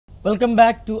Welcome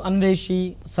back to Anveshi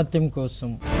సత్యం కోసం.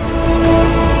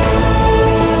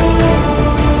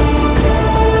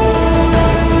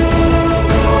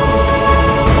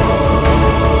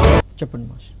 చెప్పండి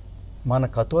master. మన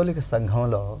కథోలిక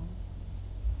సంఘంలో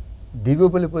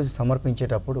దివ్య బలి పూజ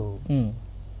సమర్పించేటప్పుడు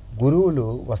గురువులు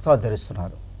వస్త్రాలు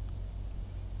ధరిస్తున్నారు.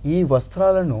 ఈ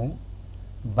వస్త్రాలను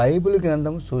బైబిల్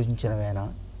గ్రంథం సూచించినవేనా?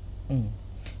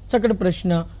 చక్కటి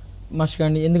ప్రశ్న మాస్టర్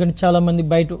గారిని. ఎందుకంటే చాలామంది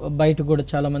బయట కూడా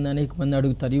చాలామంది అనేక మంది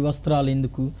అడుగుతారు, ఈ వస్త్రాలు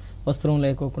ఎందుకు, వస్త్రం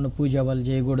లేకోకుండా పూజ వాళ్ళు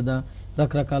చేయకూడదా,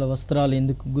 రకరకాల వస్త్రాలు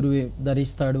ఎందుకు గురువే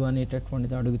ధరిస్తాడు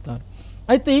అనేటటువంటిది అడుగుతారు.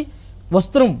 అయితే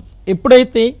వస్త్రం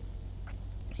ఎప్పుడైతే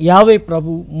యావే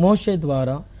ప్రభు మోషే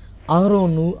ద్వారా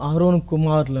అహరోను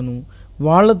కుమారులను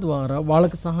వాళ్ళ ద్వారా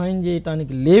వాళ్ళకు సహాయం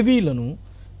చేయటానికి లేవీలను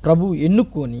ప్రభు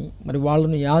ఎన్నుకొని మరి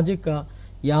వాళ్ళను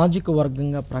యాజక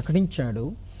వర్గంగా ప్రకటించాడు.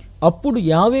 అప్పుడు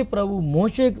యావే ప్రభు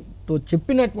మోషేతో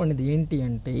చెప్పినటువంటిది ఏంటి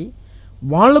అంటే,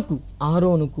 వాళ్లకు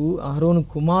అహరోను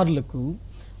కుమారులకు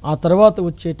ఆ తర్వాత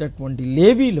వచ్చేటటువంటి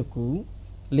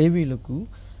లేవీలకు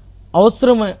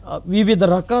అవసరమైన వివిధ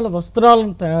రకాల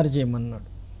వస్త్రాలను తయారు చేయమన్నాడు.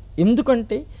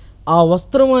 ఎందుకంటే ఆ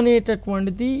వస్త్రం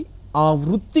అనేటటువంటిది ఆ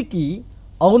వృత్తికి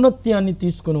ఔన్నత్యాన్ని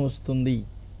తీసుకుని వస్తుంది.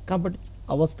 కాబట్టి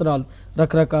ఆ వస్త్రాలు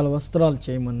రకరకాల వస్త్రాలు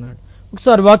చేయమన్నాడు.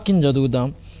 ఒకసారి వాక్యం చదువుదాం.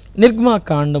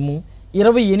 నిర్గమాకాండము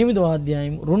 28వ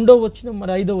అధ్యాయం 2వ వచనం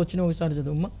మరి 5వ వచనం ఒకసారి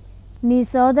చదువుమా. నీ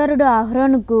సోదరుడు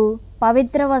అహరోనుకు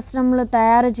పవిత్ర వస్త్రములు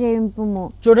తయారు చేయింపుము.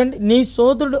 చూడండి, నీ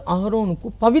సోదరుడు అహరోనుకు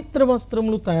పవిత్ర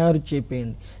వస్త్రములు తయారు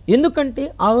చేపేయండి. ఎందుకంటే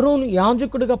అహరోను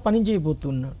యాజకుడిగా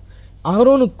పనిచేయబోతున్నాడు.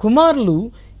 అహరోను కుమారులు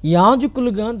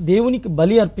యాజకులుగా దేవునికి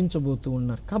బలి అర్పించబోతూ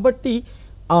ఉన్నారు. కాబట్టి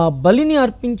ఆ బలిని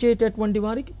అర్పించేటటువంటి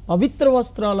వారికి పవిత్ర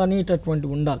వస్త్రాలు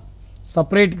అనేటటువంటివి ఉండాలి.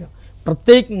 సపరేట్గా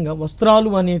ప్రత్యేకంగా వస్త్రాలు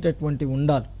అనేటటువంటివి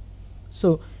ఉండాలి. సో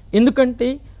ఎందుకంటే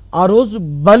ఆ రోజు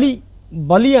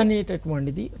బలి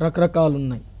అనేటటువంటిది రకరకాలు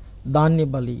ఉన్నాయి. ధాన్య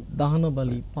బలి, దహన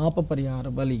బలి, పాప పరిహార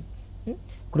బలి,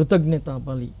 కృతజ్ఞత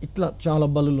బలి, ఇట్లా చాలా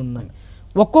బలులు ఉన్నాయి.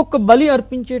 ఒక్కొక్క బలి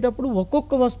అర్పించేటప్పుడు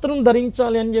ఒక్కొక్క వస్త్రం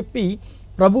ధరించాలి అని చెప్పి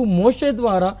ప్రభు మోషే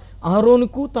ద్వారా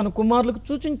అహరోనుకు తన కుమారులకు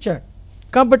సూచించాడు.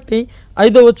 కాబట్టి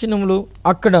 5వ వచనంలో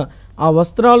అక్కడ ఆ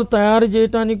వస్త్రాలు తయారు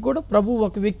చేయటానికి కూడా ప్రభు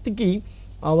ఒక వ్యక్తికి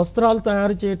ఆ వస్త్రాలు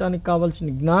తయారు చేయటానికి కావాల్సిన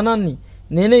జ్ఞానాన్ని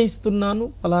నేనే ఇస్తున్నాను,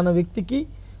 ఫలానా వ్యక్తికి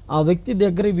ఆ వ్యక్తి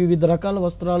దగ్గర వివిధ రకాల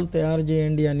వస్త్రాలు తయారు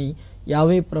చేయండి అని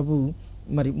యావే ప్రభు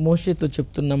మరి మోషేతో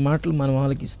చెప్తున్న మాటలు మనం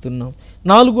వాళ్ళకి ఇస్తున్నాం.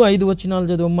 4-5 వచనాలు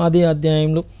చదువు అదే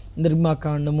అధ్యాయంలో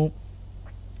నిర్గమాకాండము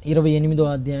 28వ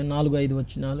అధ్యాయం 4-5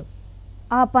 వచనాలు.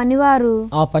 ఆ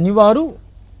పనివారు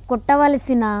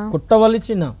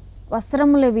కుట్టవలసిన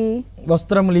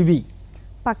వస్త్రములివి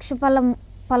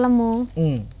పక్షఫలము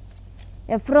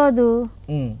ఎఫ్రోదు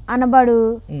అనబడు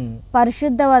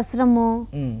పరిశుద్ధ వస్త్రము,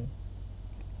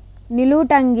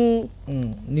 నిలువుటంగి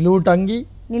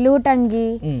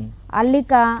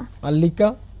అల్లిక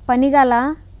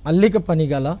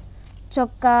పనిగల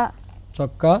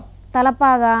చొక్కా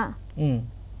తలపాగా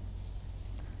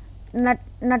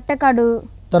నట్టకడు.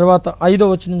 తర్వాత 5వ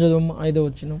వచనం చదువు. 5వ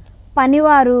వచనం.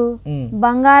 పనివారు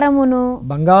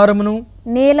బంగారమును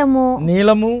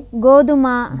నీలము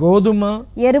గోధుమ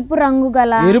ఎరుపు రంగు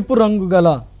గల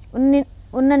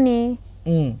ఉన్నని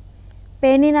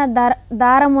పేనిన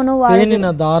దారమును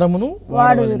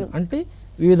వాడుదురు. అంటే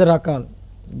వివిధ రకాలు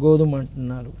గోధుమ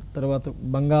అంటున్నారు, తర్వాత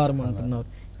బంగారం అంటున్నారు,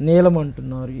 నీలం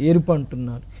అంటున్నారు, ఎరుపు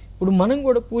అంటున్నారు. ఇప్పుడు మనం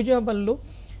కూడా పూజా బలిలో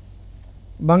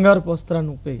బంగారపు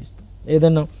వస్త్రాన్ని ఉపయోగిస్తాం.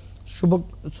 ఏదైనా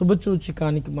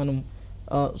శుభసూచికానికి మనం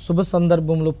శుభ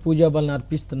సందర్భంలో పూజా బలిని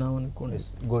అర్పిస్తున్నాం అనుకోండి,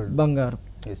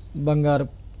 బంగారు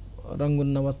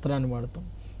రంగున్న వస్త్రాన్ని వాడతాం.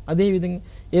 అదేవిధంగా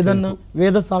ఏదన్నా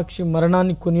వేద సాక్షి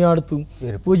మరణాన్ని కొనియాడుతూ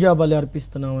పూజా బలి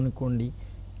అర్పిస్తున్నాం అనుకోండి,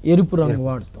 ఎరుపు రంగు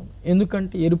వాడుతాం.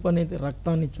 ఎందుకంటే ఎరుపు అనేది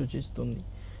రక్తాన్ని సూచిస్తుంది.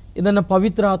 ఏదన్నా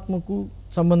పవిత్ర ఆత్మకు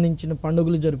సంబంధించిన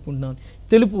పండుగలు జరుపుకుంటున్నాం,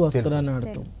 తెలుపు వస్త్రాన్ని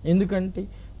ఆడతాం. ఎందుకంటే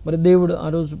మరి దేవుడు ఆ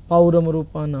రోజు పౌరమ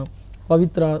రూపాన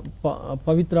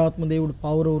పవిత్ర ఆత్మ దేవుడు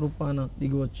పౌరవ రూపాన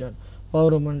దిగి వచ్చాడు.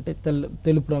 పౌరం అంటే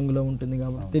తెలుపు రంగులో ఉంటుంది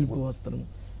కాబట్టి తెలుపు వస్త్రం.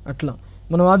 అట్లా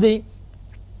మనం అదే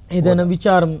ఏదైనా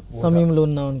విచారం సమయంలో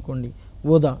ఉన్నాం అనుకోండి,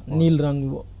 ఓదా నీల రంగు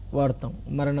వాడతాం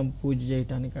మరణం పూజ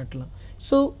చేయటానికి. అట్లా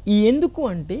సో ఈ ఎందుకు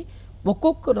అంటే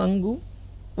ఒక్కొక్క రంగు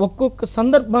ఒక్కొక్క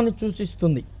సందర్భాన్ని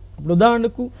సూచిస్తుంది. ఇప్పుడు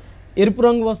ఉదాహరణకు ఎరుపు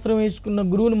రంగు వస్త్రం వేసుకున్న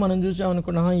గురువుని మనం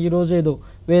చూసామనుకున్నా, ఈ రోజు ఏదో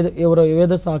ఎవరో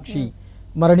వేద సాక్షి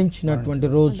మరణించినటువంటి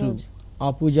రోజు ఆ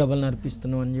పూజా బలిని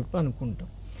అర్పిస్తున్నాం అని చెప్పి అనుకుంటాం.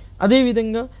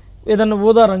 అదేవిధంగా ఏదన్నా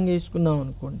ఓదా రంగు వేసుకున్నాం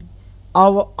అనుకోండి,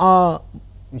 ఆ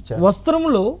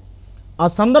వస్త్రంలో ఆ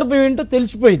సందర్భం ఏంటో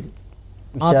తెలిసిపోయింది,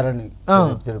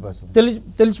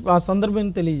 ఆ సందర్భం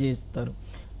తెలియజేస్తారు.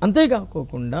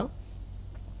 అంతేకాకుండా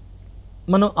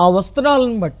మనం ఆ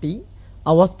వస్త్రాలను బట్టి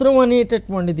ఆ వస్త్రం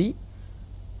అనేటటువంటిది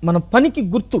మన పనికి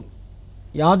గుర్తు.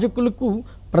 యాజకులకు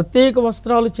ప్రత్యేక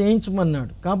వస్త్రాలు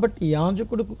చేయించమన్నాడు కాబట్టి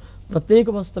యాజకుడికి ప్రత్యేక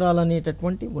వస్త్రాలు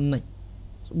అనేటటువంటి ఉన్నాయి,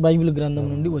 బైబిల్ గ్రంథం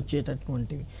నుండి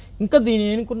వచ్చేటటువంటివి. ఇంకా దీని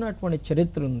ఎన్నుకున్నటువంటి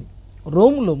చరిత్ర ఉంది.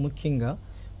 రోములో ముఖ్యంగా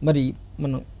మరి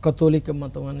మన కథోలిక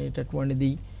మతం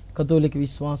అనేటటువంటిది, కథోలిక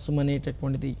విశ్వాసం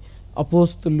అనేటటువంటిది,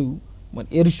 అపోస్తులు మరి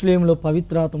యెరూషలేములో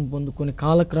పవిత్రాత్మ పొందుకొని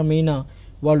కాలక్రమేణా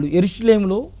వాళ్ళు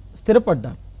యెరూషలేములో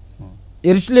స్థిరపడ్డారు.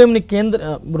 యెరూషలేముని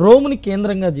రోముని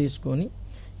కేంద్రంగా చేసుకొని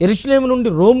యెరూషలేము నుండి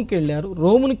రోమ్కి వెళ్ళారు.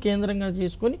 రోముని కేంద్రంగా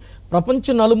చేసుకొని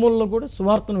ప్రపంచ నలుమూలలో కూడా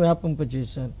సువార్తను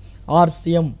వ్యాపింపజేశారు.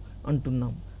 RCM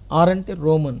అంటున్నాం. R అంటే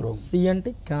రోమన్, C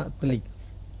అంటే క్యాథలిక్,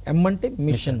 M అంటే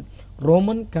మిషన్,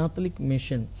 రోమన్ క్యాథలిక్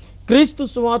మిషన్. క్రీస్తు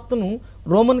సువార్తను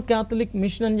రోమన్ క్యాథలిక్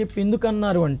మిషన్ అని చెప్పి ఎందుకు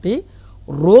అన్నారు అంటే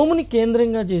రోముని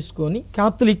కేంద్రంగా చేసుకొని,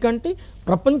 క్యాథలిక్ అంటే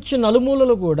ప్రపంచ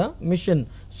నలుమూలలో కూడా మిషన్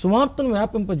సువార్తను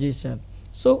వ్యాపింపజేశారు.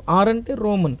 సో R అంటే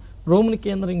రోముని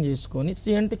కేంద్రంగా చేసుకొని,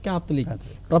 C అంటే క్యాథలిక్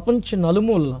ప్రపంచ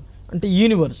నలుమూల అంటే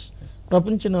యూనివర్స్,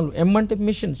 ప్రపంచ M అంటే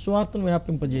మిషన్ సువార్తను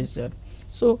వ్యాపింపజేశారు.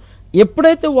 సో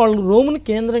ఎప్పుడైతే వాళ్ళు రోముని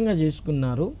కేంద్రంగా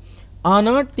చేసుకున్నారో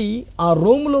ఆనాటి ఆ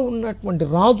రోములో ఉన్నటువంటి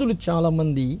రాజులు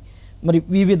చాలామంది మరి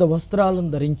వివిధ వస్త్రాలను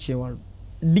ధరించేవాళ్ళు,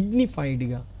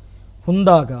 డిగ్నిఫైడ్గా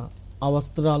హుందాగా ఆ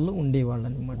వస్త్రాల్లో ఉండేవాళ్ళు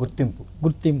అన్నమాట,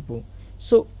 గుర్తింపు.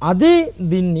 సో అదే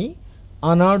దీన్ని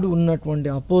ఆనాడు ఉన్నటువంటి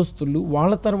అపోస్తులు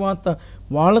వాళ్ళ తర్వాత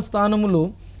వాళ్ళ స్థానంలో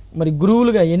మరి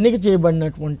గురువులుగా ఎన్నిక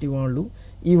చేయబడినటువంటి వాళ్ళు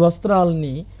ఈ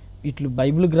వస్త్రాలని ఇట్లు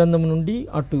బైబిల్ గ్రంథం నుండి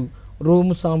అటు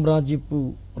రోము సామ్రాజ్యపు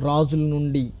రాజుల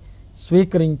నుండి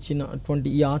స్వీకరించినటువంటి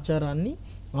ఈ ఆచారాన్ని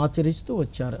ఆచరిస్తూ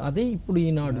వచ్చారు. అదే ఇప్పుడు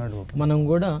ఈనాడు మనం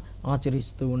కూడా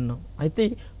ఆచరిస్తూ ఉన్నాం. అయితే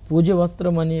పూజ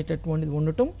వస్త్రం అనేటటువంటిది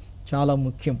ఉండటం చాలా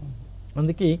ముఖ్యం.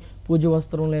 అందుకే పూజ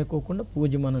వస్త్రం లేకోకుండా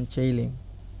పూజ మనం చేయలేము.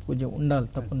 పూజ ఉండాలి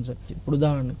తప్పనిసరి. ఇప్పుడు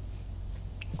ఉదాహరణ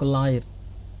ఒక లాయర్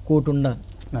కోట్ ఉండాలి,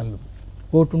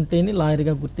 కోట్ ఉంటేనే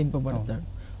లాయర్గా గుర్తింపబడతాడు.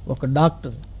 ఒక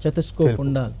డాక్టర్ చెతస్కోప్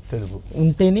ఉండాలి,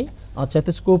 ఉంటేనే ఆ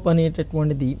చెతస్కోప్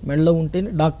అనేటటువంటిది మెడలో ఉంటేనే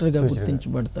డాక్టర్గా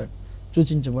గుర్తించబడతాడు,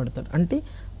 సూచించబడతాడు. అంటే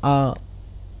ఆ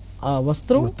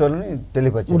వస్త్రం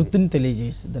వృత్తిని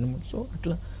తెలియజేస్తుంది అనమాట. సో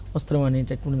అట్లా వస్త్రం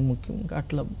అనేటటువంటిది ముఖ్యం. ఇంకా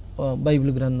అట్లా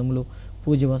బైబిల్ గ్రంథంలో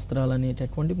పూజ వస్త్రాలు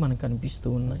అనేటటువంటి మనకు కనిపిస్తూ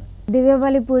ఉన్నాయి.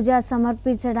 దివ్యబలి పూజ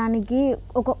సమర్పించడానికి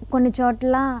కొన్ని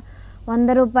చోట్ల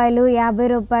 100 రూపాయలు, 50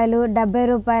 రూపాయలు, 70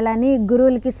 రూపాయలు అని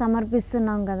గురువులకి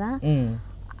సమర్పిస్తున్నాం కదా.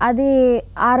 అది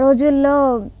ఆ రోజుల్లో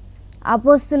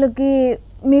అపోస్తులకి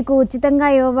మీకు ఉచితంగా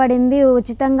ఇవ్వబడింది,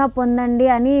 ఉచితంగా పొందండి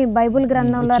అని బైబిల్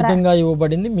గ్రంథంలో ఉచితంగా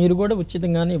ఇవ్వబడింది, మీరు కూడా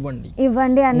ఉచితంగానే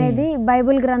ఇవ్వండి అనేది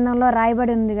బైబిల్ గ్రంథంలో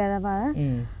రాయబడి ఉంది కదా.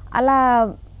 అలా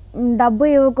డబ్బు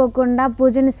ఇవ్వకోకుండా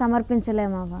పూజని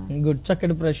సమర్పించలేమా? గుడ్,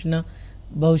 చక్కటి ప్రశ్న.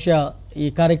 బహుశా ఈ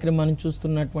కార్యక్రమాన్ని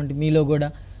చూస్తున్నటువంటి మీలో కూడా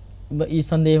ఈ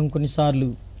సందేహం కొన్నిసార్లు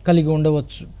కలిగి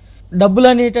ఉండవచ్చు. డబ్బులు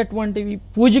అనేటటువంటివి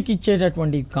పూజకి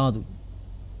ఇచ్చేటటువంటివి కాదు.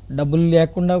 డబ్బులు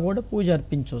లేకుండా కూడా పూజ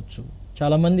అర్పించవచ్చు.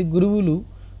 చాలామంది గురువులు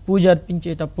పూజ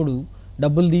అర్పించేటప్పుడు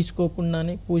డబ్బులు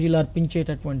తీసుకోకుండానే పూజలు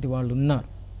అర్పించేటటువంటి వాళ్ళు ఉన్నారు.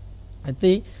 అయితే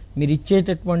మీరు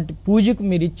ఇచ్చేటటువంటి పూజకు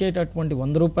మీరు ఇచ్చేటటువంటి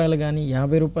 100 రూపాయలు కానీ,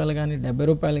 50 రూపాయలు కానీ, 70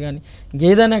 రూపాయలు కానీ,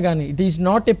 ఇంకేదైనా కానీ it is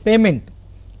not a payment,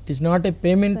 it is not a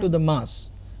payment to the mass.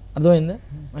 అర్థమైందా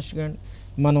మాస్టర్ గారు?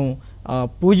 మనం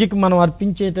పూజకి మనం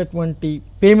అర్పించేటటువంటి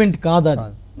పేమెంట్ కాదు,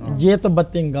 అది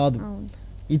జీతభత్యం కాదు.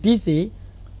 It is a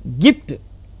gift.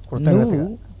 నువ్వు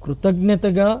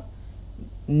కృతజ్ఞతగా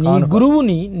నీ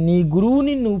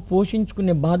గురువుని నువ్వు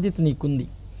పోషించుకునే బాధ్యత నీకుంది.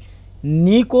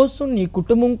 నీ కోసం, నీ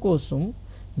కుటుంబం కోసం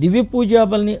దివ్య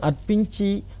పూజాబలిని అర్పించి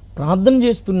ప్రార్థన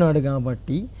చేస్తున్నాడు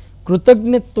కాబట్టి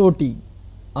కృతజ్ఞతతోటి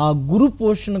ఆ గురు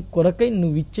పోషణ కొరకై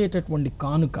నువ్వు ఇచ్చేటటువంటి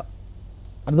కానుక.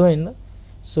 అర్థమైందా?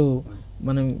 సో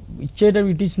మనం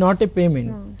it is not a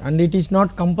payment and it is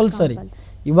not compulsory.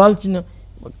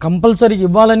 Compulsory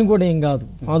ఇవ్వాలని కూడా ఏం కాదు.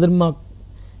 ఫాదర్ మాకు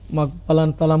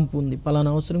పలానా తలంపు ఉంది, పలానా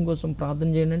అవసరం కోసం ప్రార్థన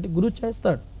చేయండి అంటే గురువు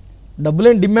చేస్తాడు.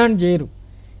 డబ్బులేం డిమాండ్ చేయరు.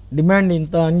 డిమాండ్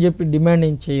ఇంత అని చెప్పి డిమాండ్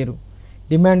ఏం చేయరు.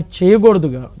 డిమాండ్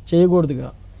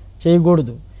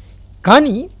చేయకూడదు.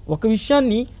 కానీ ఒక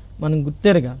విషయాన్ని మనం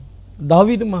గుర్తెరగా,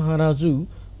 దావీదు మహారాజు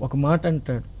ఒక మాట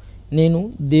అంటాడు, నేను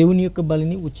దేవుని యొక్క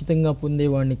బలిని ఉచితంగా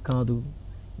పొందేవాడిని కాదు,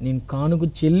 నేను కానుక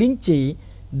చెల్లించే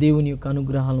దేవుని యొక్క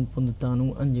అనుగ్రహాలను పొందుతాను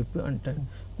అని చెప్పి అంటాడు.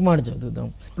 ఒక మాట చదువుదాం.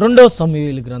 2వ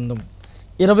సమూయేలు గ్రంథం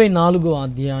 24వ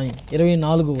అధ్యాయం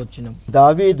 24వ వచనం.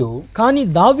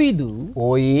 దావీదు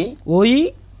ఓయి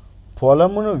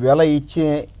పొలమును వెల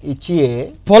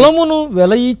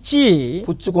ఇచ్చి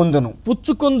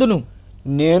పుచ్చుకొందును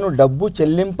నేను డబ్బు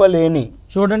చెల్లింపలేని.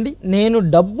 చూడండి, నేను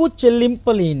డబ్బు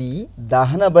చెల్లింపలేని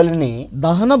దహన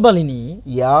బలిని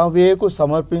యావేకు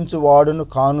సమర్పించువాడును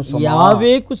కాను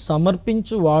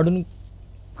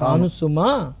సుమా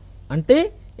అంటే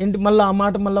ఏంటి? మళ్ళీ ఆ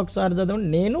మాట మళ్ళీ ఒకసారి చదవండి.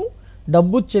 నేను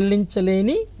డబ్బు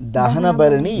చెల్లించలేని దహన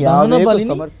బలిని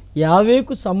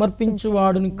యావేకు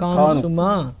సమర్పించువాడుని కాను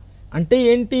సుమా. అంటే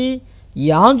ఏంటి?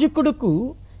 యాజకుడు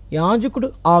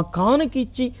ఆ కానుక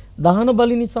ఇచ్చి దహన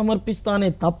బలిని సమర్పిస్తానే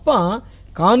తప్ప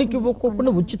కానుక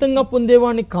ఇవ్వకుండా ఉచితంగా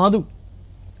పొందేవాడిని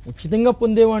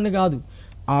కాదు.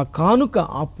 ఆ కానుక,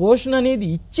 ఆ పోషణ అనేది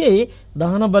ఇచ్చే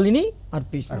దహన బలిని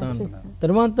అర్పిస్తాను.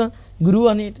 తర్వాత గురువు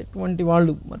అనేటటువంటి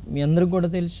వాళ్ళు మీ అందరికి కూడా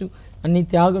తెలుసు, అన్ని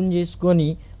త్యాగం చేసుకొని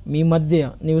మీ మధ్య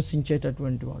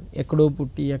నివసించేటటువంటి వాళ్ళు, ఎక్కడో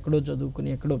పుట్టి ఎక్కడో చదువుకుని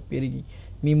ఎక్కడో పెరిగి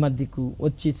మీ మధ్యకు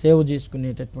వచ్చి సేవ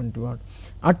చేసుకునేటటువంటి వాడు.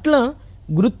 అట్లా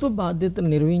గురుత్వ బాధ్యతలు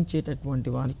నిర్వహించేటటువంటి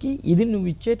వారికి ఇది నువ్వు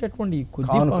ఇచ్చేటటువంటి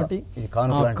కొద్దిపాటి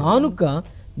కానుక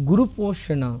గురు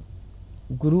పోషణ,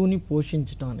 గురువుని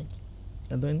పోషించటానికి.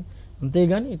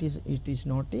 అంతేగాని it is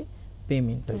not a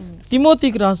payment.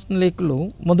 తిమోతికి రాసిన లేఖలో,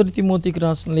 మొదటి తిమోతికి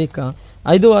రాసిన లేఖ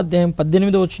 5వ అధ్యాయం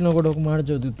 18వ వచనం కూడా ఒక మాట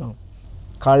చదువుతాం.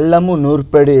 కళ్ళము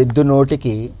నూర్పెడు ఎద్దు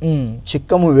నోటికి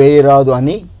చిక్కము వేయరాదు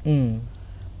అని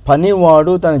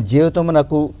పనివాడు తన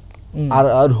జీవితమునకు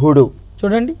అర్హుడు.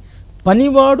 చూడండి,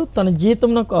 పనివాడు తన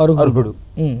జీతమునకు అర్హుడు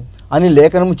అని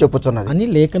లేఖనం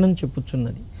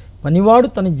చెప్పుచున్నది. పనివాడు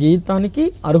తన జీతానికి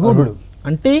అర్హుడు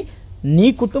అంటే నీ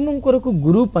కుటుంబం కొరకు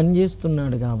గురువు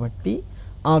పనిచేస్తున్నాడు కాబట్టి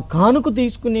ఆ కానుక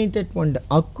తీసుకునేటటువంటి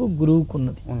హక్కు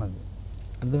గురువుకున్నది.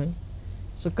 అర్థమైంది?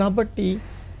 సో కాబట్టి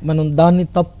మనం దాన్ని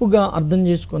తప్పుగా అర్థం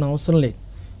చేసుకునే అవసరం లేదు,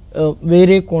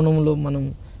 వేరే కోణంలో మనం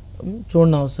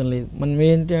చూడని అవసరం లేదు. మనం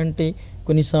ఏంటి అంటే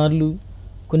కొన్నిసార్లు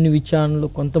కొన్ని విచారణలో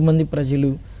కొంతమంది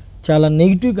ప్రజలు చాలా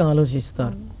నెగిటివ్గా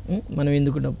ఆలోచిస్తారు. మనం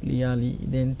ఎందుకు డబ్బులు ఇవ్వాలి,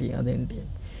 ఇదేంటి అదేంటి.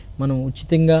 మనం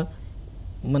ఉచితంగా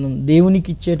మనం దేవునికి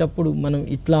ఇచ్చేటప్పుడు మనం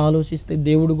ఇట్లా ఆలోచిస్తే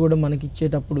దేవుడు కూడా మనకి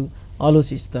ఇచ్చేటప్పుడు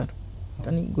ఆలోచిస్తారు.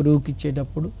 కానీ గురువుకి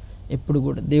ఇచ్చేటప్పుడు ఎప్పుడు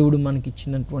కూడా దేవుడు మనకి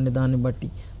ఇచ్చినటువంటి దాన్ని బట్టి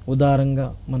ఉదారంగా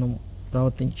మనం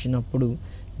ప్రవర్తించినప్పుడు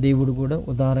దేవుడు కూడా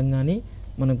ఉదారంగానే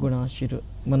మనల్ని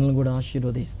కూడా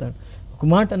ఆశీర్వదిస్తాడు. ఒక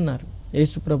మాట అన్నారు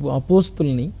యేసు ప్రభు,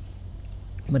 అపోస్తుల్ని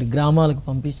మరి గ్రామాలకు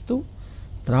పంపిస్తూ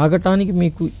త్రాగటానికి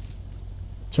మీకు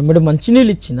చెంబడి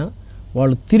మంచినీళ్ళు ఇచ్చినా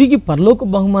వాళ్ళు తిరిగి పరలోక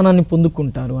బహుమానాన్ని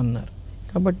పొందుకుంటారు అన్నారు.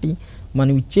 కాబట్టి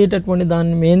మనం ఇచ్చేటటువంటి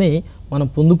దాని మీదే మనం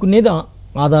పొందుకునేది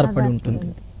ఆధారపడి ఉంటుంది.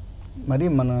 మరి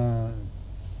మన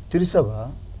తిరుసభ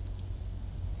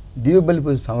దివ్యబలి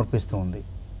పూజ సమర్పిస్తూ ఉంది.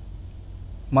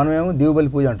 మనమేమో దివ్యబలి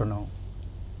పూజ అంటున్నాం.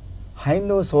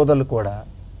 హైందవ సోదరులు కూడా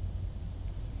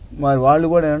మరి వాళ్ళు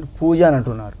కూడా పూజ అని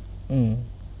అంటున్నారు.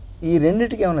 ఈ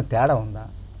రెండిటికి ఏమైనా తేడా ఉందా?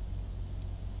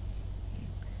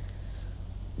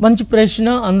 మంచి ప్రశ్న,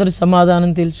 అందరూ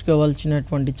సమాధానం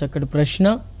తెలుసుకోవాల్సినటువంటి చక్కటి ప్రశ్న.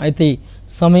 అయితే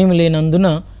సమయం లేనందున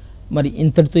మరి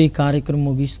ఇంతటితో ఈ కార్యక్రమం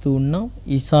ముగిస్తూ ఉన్నాం.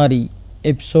 ఈసారి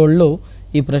ఎపిసోడ్లో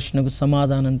ఈ ప్రశ్నకు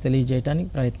సమాధానం తెలియజేయడానికి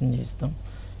ప్రయత్నం చేస్తాం.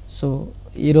 సో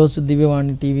ఈరోజు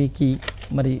దివ్యవాణి టీవీకి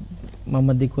మరి మా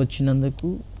మధ్యకు వచ్చినందుకు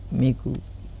మీకు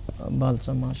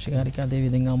బాలసమాష్ గారికి,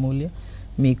 అదేవిధంగా అమూల్య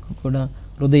మీకు కూడా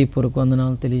హృదయపూర్వక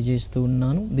వందనాలు తెలియజేస్తూ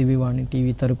ఉన్నాను. దివ్యవాణి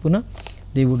టీవీ తరపున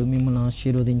దేవుడు మిమ్మల్ని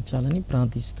ఆశీర్వదించాలని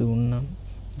ప్రార్థిస్తూ ఉన్నాను.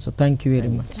 So thank you very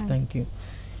much. Thank you.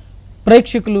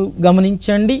 ప్రేక్షకులు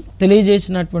గమనించండి,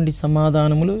 తెలియజేసినటువంటి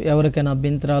సమాధానములు ఎవరికైనా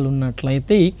అభ్యంతరాలు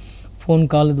ఉన్నట్లయితే ఫోన్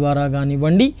కాల్ ద్వారా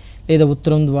కానివ్వండి లేదా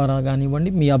ఉత్తరం ద్వారా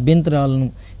కానివ్వండి మీ అభ్యంతరాలను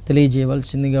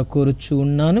తెలియజేయవలసిందిగా కోరుచూ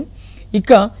ఉన్నాను.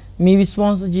 ఇక మీ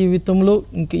విశ్వాస జీవితంలో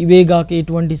ఇంక ఇవేగాక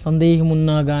ఎటువంటి సందేహం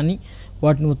ఉన్నా కానీ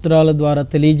వాటిని ఉత్తరాల ద్వారా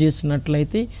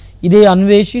తెలియజేసినట్లయితే ఇదే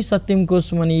అన్వేషి సత్యం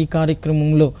కోసం అని ఈ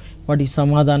కార్యక్రమంలో వాటి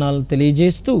సమాధానాలు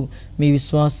తెలియజేస్తూ మీ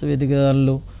విశ్వాస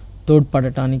ఎదుగుదలలో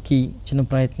తోడ్పడటానికి చిన్న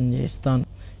ప్రయత్నం చేస్తాను.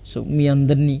 సో మీ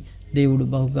అందరినీ దేవుడు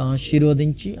బహుగా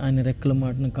ఆశీర్వదించి ఆయన రెక్కల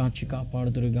మాటను కాచి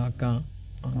కాపాడుదురుగాక.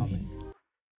 ఆమేన్.